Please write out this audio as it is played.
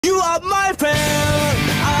You are my friend.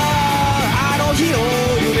 あの日の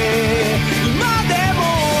夢今でも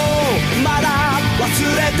まだ忘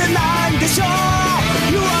れてないでしょ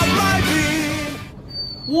You are my dream.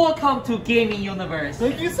 Welcome to Gaming Universe.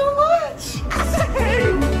 Thank you so much.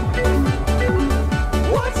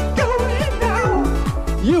 What's going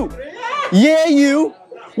on? You. Yeah, you.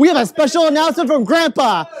 We have a special announcement from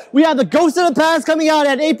Grandpa. We have the Ghost of the Past coming out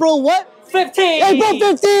at April what? 15! April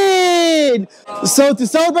 15! So to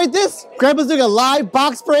celebrate this, Grandpa's doing a live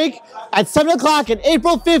box break at 7 o'clock on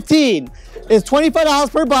April 15. It's $25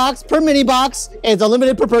 per box, per mini box, and it's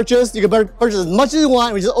unlimited per purchase. You can purchase as much as you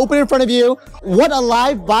want. We just open it in front of you. What a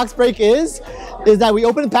live box break is that we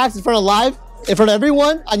open packs in front of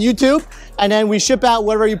everyone on YouTube, and then we ship out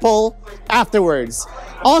whatever you pull afterwards.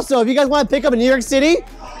 Also, if you guys want to pick up in New York City,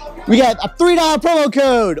 we got a $3 promo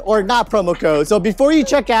code, or not promo code. So before you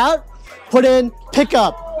check out, put in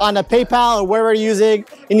pickup on the PayPal or wherever you're using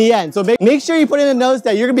in the end. So make sure you put in the notes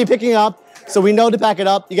that you're gonna be picking up so we know to pack it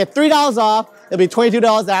up. You get $3 off, it'll be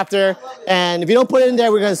 $22 after. And if you don't put it in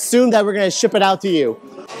there, we're gonna assume that we're gonna ship it out to you.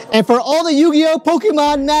 And for all the Yu-Gi-Oh,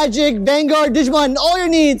 Pokemon, Magic, Vanguard, Digimon, and all your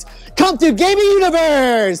needs, come to Gaming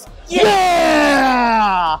Universe!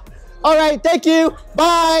 Yeah! All right, thank you,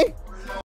 bye!